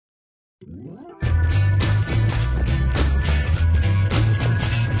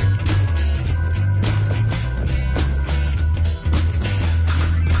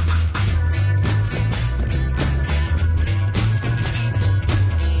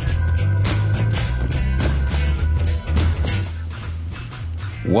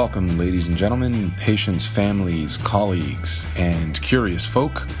Welcome, ladies and gentlemen, patients, families, colleagues, and curious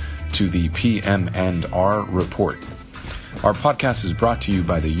folk to the PM&R Report. Our podcast is brought to you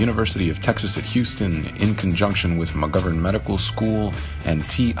by the University of Texas at Houston in conjunction with McGovern Medical School and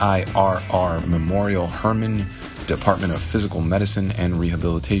TIRR Memorial Hermann Department of Physical Medicine and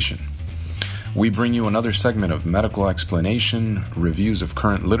Rehabilitation. We bring you another segment of medical explanation, reviews of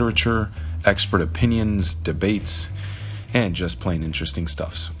current literature, expert opinions, debates, and just plain interesting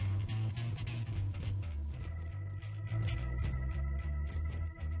stuffs.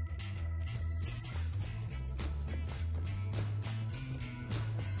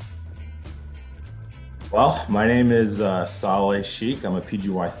 Well, my name is Saleh Sheikh. I'm a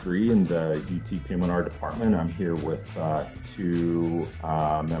PGY3 in the UT PM&R department. I'm here with two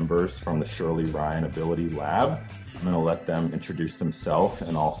members from the Shirley Ryan Ability Lab. I'm going to let them introduce themselves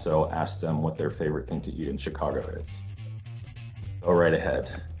and also ask them what their favorite thing to eat in Chicago is. Go right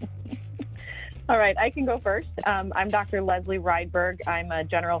ahead. All right, I can go first. I'm Dr. Leslie Rydberg. I'm a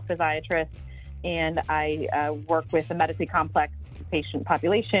general physiatrist, and I work with a medically complex patient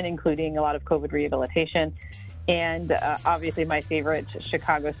population, including a lot of COVID rehabilitation. And obviously, my favorite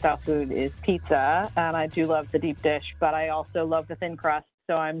Chicago-style food is pizza. And I do love the deep dish, but I also love the thin crust.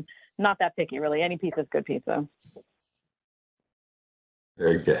 So I'm not that picky, really. Any pizza is good pizza.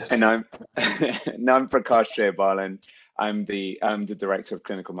 Very good. And I'm Prakash Jayabalan. I'm the director of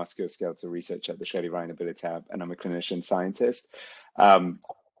clinical musculoskeletal research at the Shirley Ryan Ability Lab, and I'm a clinician scientist.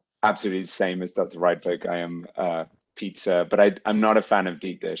 Absolutely the same as Dr. Rydberg. I am pizza, but I'm not a fan of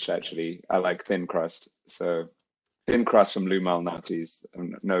deep dish. Actually, I like thin crust. So thin crust from Lou Malnati's.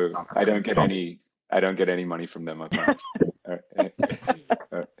 No, I don't get any money from them. I promise.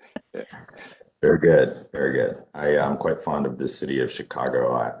 Very good. Very good. I am quite fond of the city of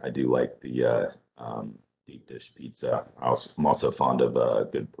Chicago. I do like the deep dish pizza. I'm also fond of a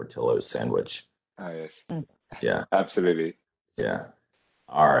good Portillo's sandwich. Oh, yes. Yeah. Absolutely. Yeah.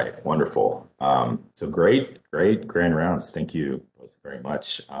 All right. Wonderful. So great grand rounds. Thank you both very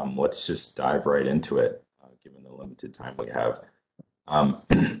much. Let's just dive right into it, given the limited time we have.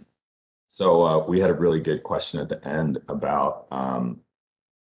 So we had a really good question at the end about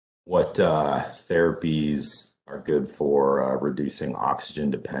what therapies are good for reducing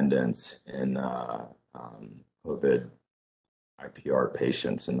oxygen dependence in COVID IPR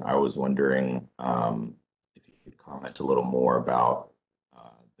patients. And I was wondering if you could comment a little more about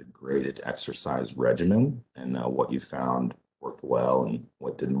the graded exercise regimen and what you found worked well and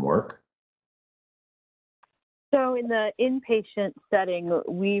what didn't work. So in the inpatient setting,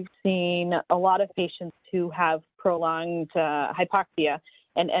 we've seen a lot of patients who have prolonged hypoxia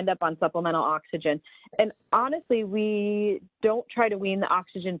and end up on supplemental oxygen. And honestly, we don't try to wean the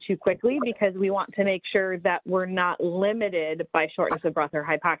oxygen too quickly because we want to make sure that we're not limited by shortness of breath or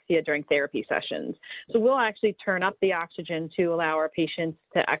hypoxia during therapy sessions. So we'll actually turn up the oxygen to allow our patients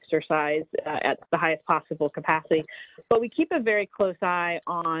to exercise at the highest possible capacity. But we keep a very close eye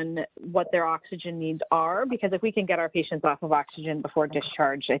on what their oxygen needs are, because if we can get our patients off of oxygen before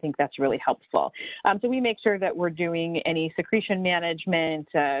discharge, I think that's really helpful. So we make sure that we're doing any secretion management,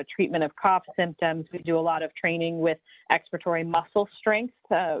 treatment of cough symptoms. We do a lot of training with expiratory muscle strength,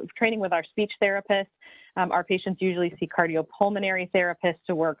 training with our speech therapists. Our patients usually see cardiopulmonary therapists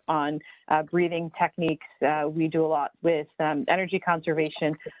to work on breathing techniques. We do a lot with energy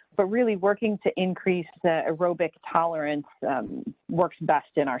conservation, but really working to increase the aerobic tolerance works best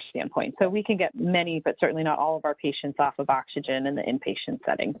in our standpoint. So we can get many, but certainly not all of our patients off of oxygen in the inpatient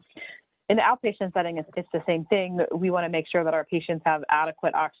setting. In the outpatient setting, it's the same thing. We want to make sure that our patients have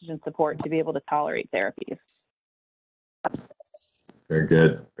adequate oxygen support to be able to tolerate therapies. Very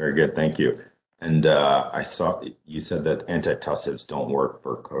good. Very good. Thank you. And I saw you said that antitussives don't work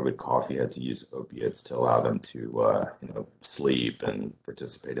for COVID cough. You had to use opiates to allow them to sleep and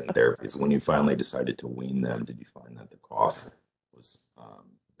participate in therapies. When you finally decided to wean them, did you find that the cough was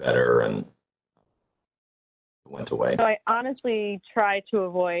better and went away? So I honestly try to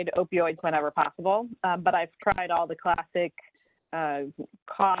avoid opioids whenever possible, but I've tried all the classic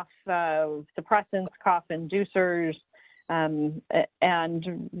cough suppressants, cough inducers, and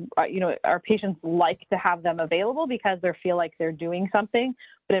our patients like to have them available because they feel like they're doing something.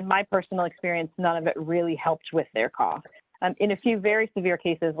 But in my personal experience, none of it really helped with their cough. In a few very severe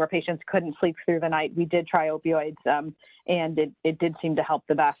cases where patients couldn't sleep through the night, we did try opioids, and it did seem to help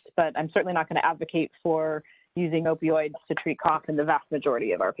the best. But I'm certainly not going to advocate for using opioids to treat cough in the vast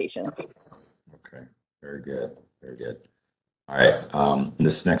majority of our patients. Okay, very good, very good. All right,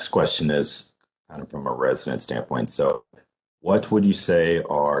 this next question is kind of from a resident standpoint. So what would you say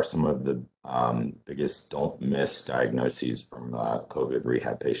are some of the biggest don't miss diagnoses from COVID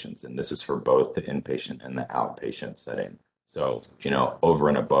rehab patients? And this is for both the inpatient and the outpatient setting. So, over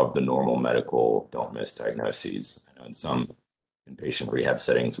and above the normal medical don't miss diagnoses. I know in some inpatient rehab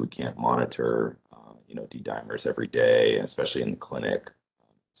settings, we can't monitor, D-dimers every day, especially in the clinic.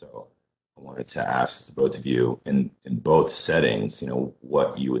 So I wanted to ask the both of you in both settings,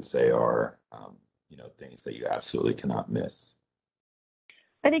 what you would say are, things that you absolutely cannot miss.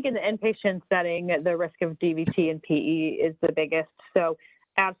 I think in the inpatient setting, the risk of DVT and PE is the biggest. So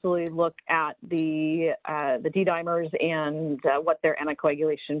absolutely look at the D-dimers and what their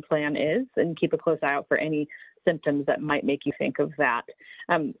anticoagulation plan is, and keep a close eye out for any symptoms that might make you think of that.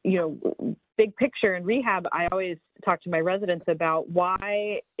 Big picture in rehab, I always talk to my residents about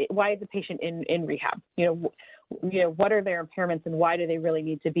why is the patient in rehab? What are their impairments and why do they really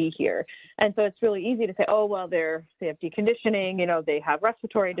need to be here? And so it's really easy to say, oh, well, they have deconditioning, they have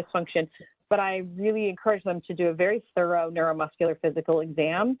respiratory dysfunction. But I really encourage them to do a very thorough neuromuscular physical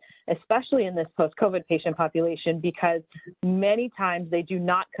exam, especially in this post-COVID patient population, because many times they do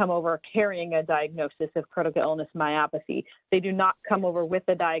not come over carrying a diagnosis of critical illness myopathy. They do not come over with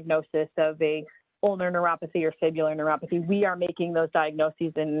a diagnosis of a ulnar neuropathy or fibular neuropathy. We are making those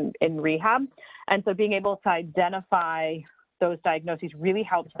diagnoses in rehab. And so being able to identify those diagnoses really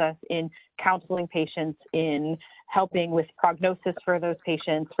helps us in counseling patients, in helping with prognosis for those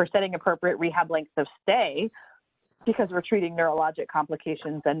patients, for setting appropriate rehab lengths of stay, because we're treating neurologic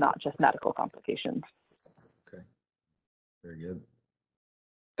complications and not just medical complications. Okay, very good.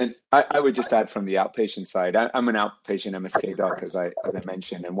 And I would just add from the outpatient side, I'm an outpatient MSK doc, as I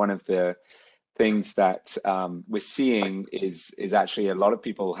mentioned, and one of the things that we're seeing is actually a lot of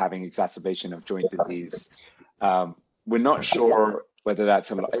people having exacerbation of joint disease. We're not sure whether that's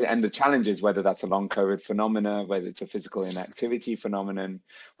and the challenge is whether that's a long COVID phenomena, whether it's a physical inactivity phenomenon,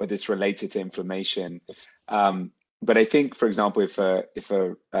 whether it's related to inflammation. But I think, for example, when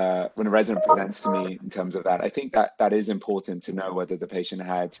a resident presents to me in terms of that, I think that is important to know whether the patient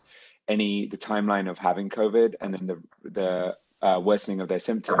had the timeline of having COVID and then the worsening of their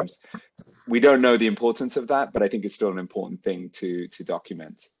symptoms. We don't know the importance of that, but I think it's still an important thing to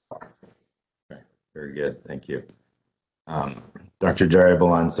document. Okay, very good. Thank you. Dr.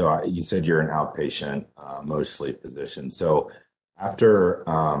 Jayabalan, so you said you're an outpatient, mostly physician. So after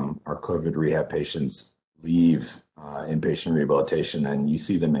our COVID rehab patients leave inpatient rehabilitation and you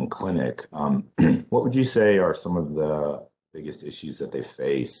see them in clinic, what would you say are some of the biggest issues that they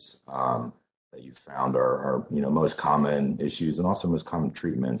face that you've found are most common issues and also most common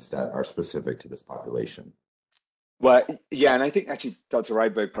treatments that are specific to this population? Well, yeah, and I think actually Dr.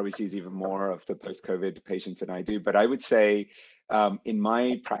 Rydberg probably sees even more of the post-COVID patients than I do, but I would say in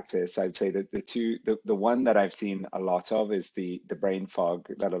my practice, I'd say that the one that I've seen a lot of is the brain fog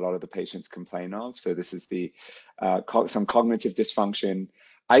that a lot of the patients complain of. So this is some cognitive dysfunction.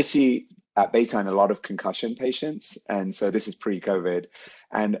 I see at Bayside a lot of concussion patients, and so this is pre-COVID,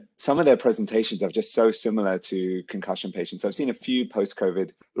 and some of their presentations are just so similar to concussion patients. I've seen a few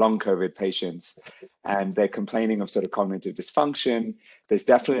post-COVID, long COVID patients, and they're complaining of sort of cognitive dysfunction. There's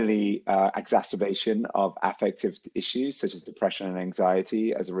definitely exacerbation of affective issues such as depression and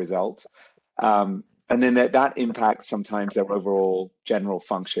anxiety as a result. And then that impacts sometimes their overall general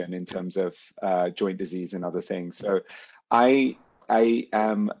function in terms of joint disease and other things. So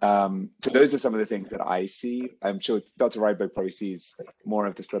so those are some of the things that I see. I'm sure Dr. Rydberg probably sees more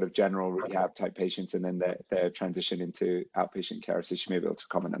of the sort of general rehab type patients and then their transition into outpatient care. So she may be able to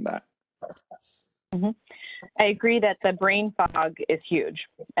comment on that. Mm-hmm. I agree that the brain fog is huge.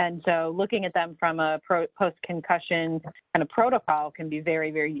 And so looking at them from a post-concussion kind of protocol can be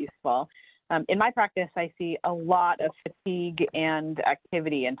very, very useful. In my practice, I see a lot of fatigue and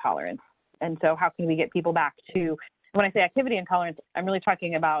activity intolerance. And so how can we get people back to, when I say activity intolerance, I'm really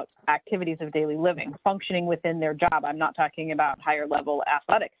talking about activities of daily living, functioning within their job. I'm not talking about higher level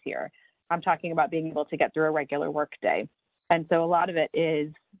athletics here. I'm talking about being able to get through a regular work day. And so a lot of it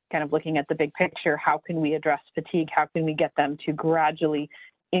is kind of looking at the big picture. How can we address fatigue? How can we get them to gradually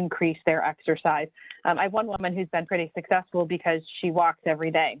increase their exercise? I have one woman who's been pretty successful because she walks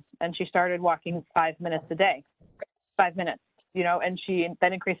every day, and she started walking 5 minutes a day, 5 minutes, and she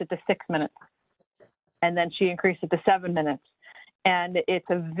then increased it to 6 minutes. And then she increased it to 7 minutes. And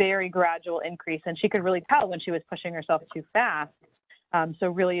it's a very gradual increase. And she could really tell when she was pushing herself too fast. So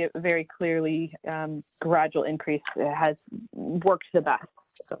really, a very clearly gradual increase has worked the best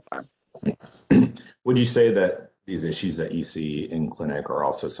so far. Would you say that these issues that you see in clinic are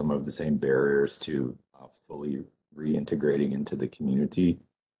also some of the same barriers to fully reintegrating into the community?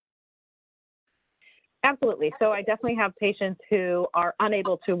 Absolutely. So I definitely have patients who are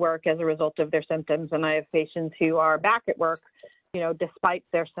unable to work as a result of their symptoms, and I have patients who are back at work, despite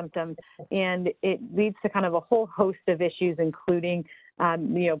their symptoms, and it leads to kind of a whole host of issues, including,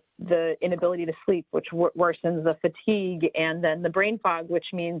 the inability to sleep, which worsens the fatigue, and then the brain fog, which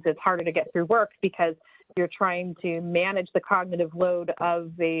means it's harder to get through work because you're trying to manage the cognitive load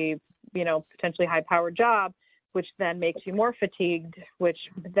of a, potentially high-powered job, which then makes you more fatigued, which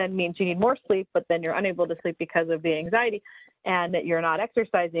then means you need more sleep, but then you're unable to sleep because of the anxiety, and that you're not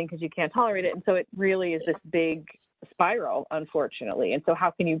exercising because you can't tolerate it. And so it really is this big spiral, unfortunately. And so how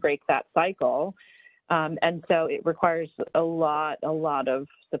can you break that cycle? And so it requires a lot of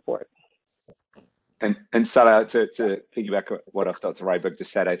support. And Sarah, to piggyback on what Dr. Rydberg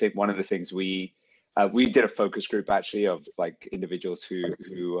just said, I think one of the things we did a focus group actually of like individuals who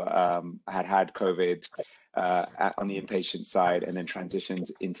had COVID on the inpatient side and then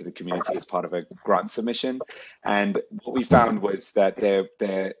transitioned into the community as part of a grant submission. And what we found was that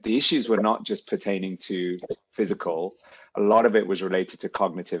the issues were not just pertaining to physical. A lot of it was related to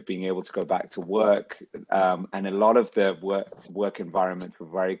cognitive, being able to go back to work. And a lot of the work environments were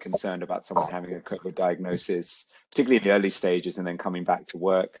very concerned about someone having a COVID diagnosis, particularly in the early stages, and then coming back to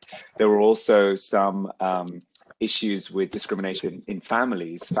work. There were also some issues with discrimination in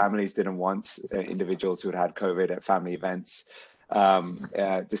families. Families didn't want individuals who had COVID at family events,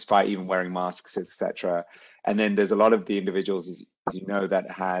 despite even wearing masks, etc. And then there's a lot of the individuals, as you know,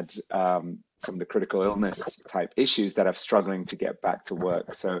 that had some of the critical illness type issues that are struggling to get back to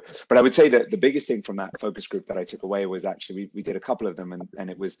work. So, but I would say that the biggest thing from that focus group that I took away was actually, we did a couple of them, and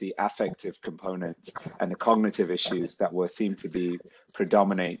it was the affective component and the cognitive issues that seemed to be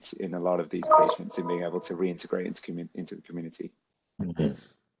predominate in a lot of these patients in being able to reintegrate into the community. Mm-hmm.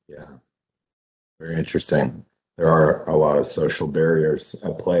 Yeah, very interesting. There are a lot of social barriers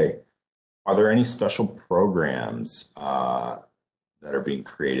at play. Are there any special programs that are being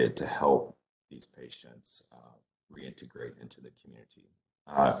created to help these patients reintegrate into the community?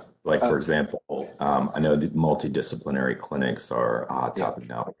 For example, I know the multidisciplinary clinics are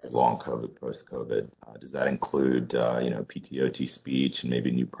topping out long COVID, post-COVID. Does that include, PTOT speech and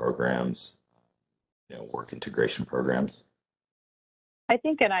maybe new programs, work integration programs? I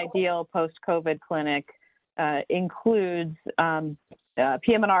think an ideal post-COVID clinic includes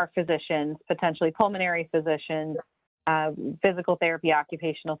PM&R physicians, potentially pulmonary physicians, physical therapy,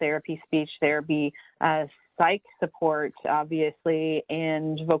 occupational therapy, speech therapy, psych support, obviously,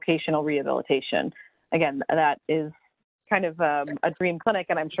 and vocational rehabilitation. Again, that is kind of a dream clinic,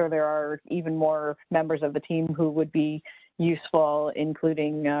 and I'm sure there are even more members of the team who would be useful,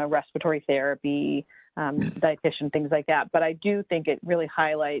 including respiratory therapy, dietitian, things like that. But I do think it really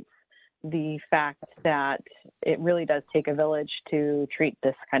highlights the fact that it really does take a village to treat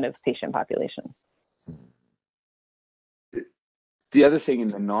this kind of patient population. The other thing in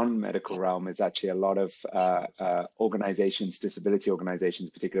the non-medical realm is actually a lot of organizations, disability organizations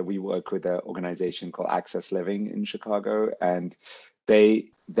in particular. We work with an organization called Access Living in Chicago, and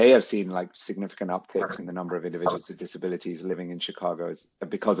they have seen like significant upticks in the number of individuals with disabilities living in Chicago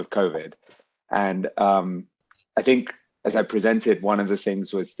because of COVID. And I think, as I presented, one of the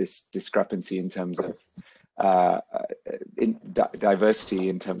things was this discrepancy in terms of diversity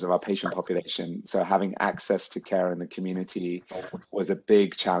in terms of our patient population. So having access to care in the community was a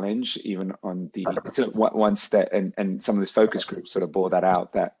big challenge, even on the once that and some of this focus groups sort of bore that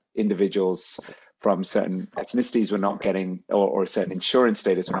out, that individuals from certain ethnicities were not getting, or certain insurance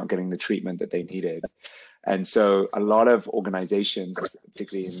status were not getting the treatment that they needed. And so a lot of organizations,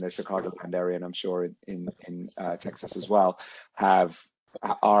 particularly in the Chicagoland area, and I'm sure in Texas as well,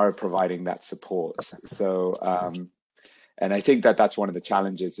 are providing that support. So, and I think that that's one of the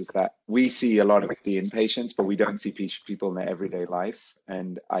challenges, is that we see a lot of the inpatients, but we don't see people in their everyday life.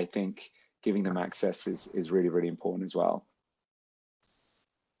 And I think giving them access is really, really important as well.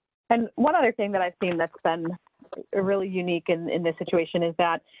 And one other thing that I've seen that's been really unique in this situation is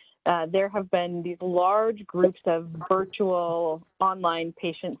that there have been these large groups of virtual online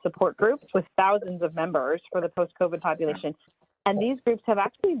patient support groups with thousands of members for the post-COVID population. And these groups have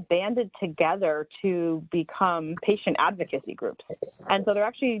actually banded together to become patient advocacy groups. And so they're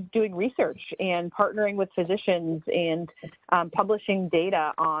actually doing research and partnering with physicians and publishing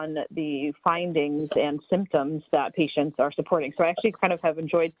data on the findings and symptoms that patients are supporting. So I actually kind of have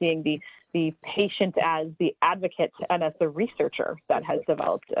enjoyed seeing the patient as the advocate and as the researcher that has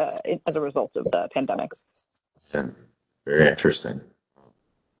developed as a result of the pandemic. Yeah, very interesting.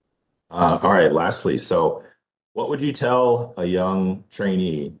 All right, lastly, so what would you tell a young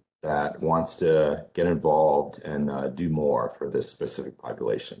trainee that wants to get involved and do more for this specific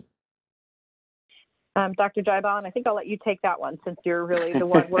population? Dr. Jayabalan, I think I'll let you take that one since you're really the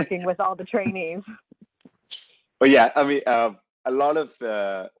one working with all the trainees. Well, yeah, I mean, a lot of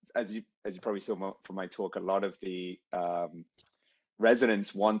the, as you probably saw from my talk, a lot of the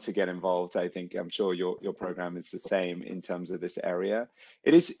residents want to get involved. I think, I'm sure your program is the same in terms of this area.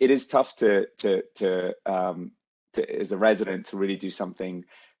 It is tough to as a resident to really do something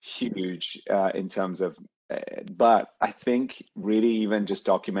huge in terms of, but I think really even just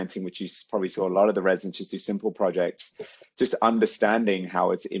documenting, which you probably saw a lot of the residents just do simple projects, just understanding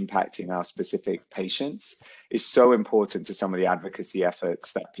how it's impacting our specific patients is so important to some of the advocacy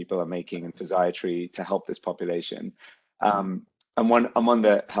efforts that people are making in physiatry to help this population. I'm on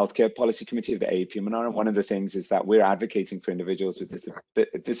the healthcare policy committee of the AAP-Manara. One of the things is that we're advocating for individuals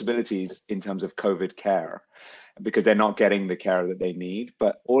with disabilities in terms of COVID care, because they're not getting the care that they need.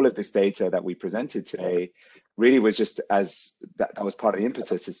 But all of this data that we presented today really was just as that was part of the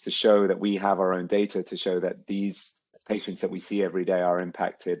impetus, is to show that we have our own data to show that these patients that we see every day are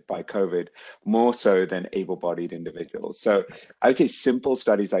impacted by COVID more so than able-bodied individuals. So I would say simple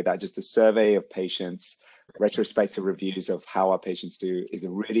studies like that, just a survey of patients, retrospective reviews of how our patients do, is a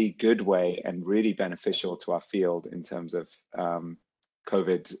really good way and really beneficial to our field in terms of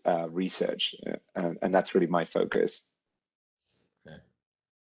COVID research, and that's really my focus. Okay.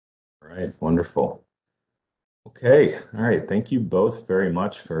 All right, wonderful. Okay, all right. Thank you both very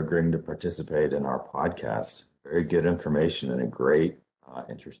much for agreeing to participate in our podcast. Very good information and a great,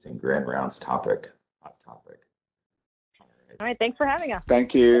 interesting Grand Rounds topic, hot topic. All right, thanks for having us.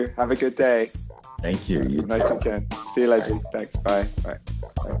 Thank you. Have a good day. Thank you. You nice weekend. See you, Leslie. Thanks. Bye. Bye.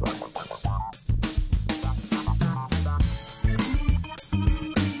 Bye-bye.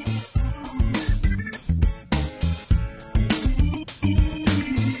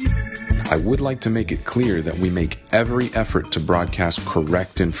 I would like to make it clear that we make every effort to broadcast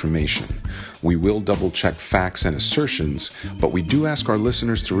correct information. We will double-check facts and assertions, but we do ask our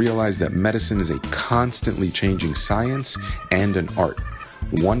listeners to realize that medicine is a constantly changing science and an art.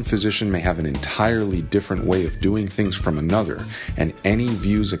 One physician may have an entirely different way of doing things from another, and any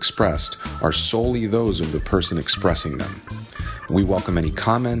views expressed are solely those of the person expressing them. We welcome any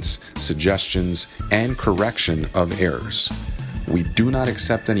comments, suggestions, and correction of errors. We do not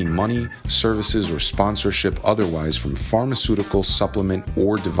accept any money, services, or sponsorship otherwise from pharmaceutical, supplement,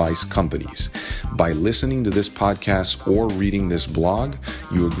 or device companies. By listening to this podcast or reading this blog,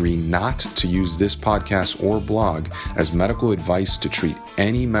 you agree not to use this podcast or blog as medical advice to treat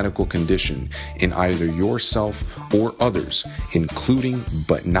any medical condition in either yourself or others, including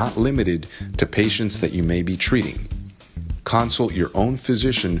but not limited to patients that you may be treating. Consult your own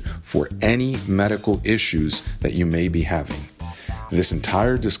physician for any medical issues that you may be having. This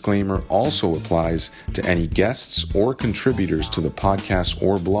entire disclaimer also applies to any guests or contributors to the podcast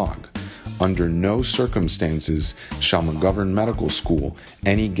or blog. Under no circumstances shall McGovern Medical School,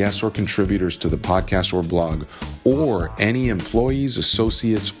 any guests or contributors to the podcast or blog, or any employees,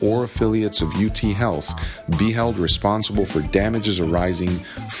 associates, or affiliates of UT Health be held responsible for damages arising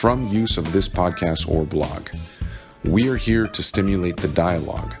from use of this podcast or blog. We are here to stimulate the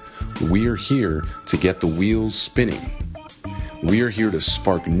dialogue. We are here to get the wheels spinning. We are here to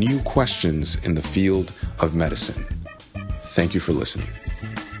spark new questions in the field of medicine. Thank you for listening.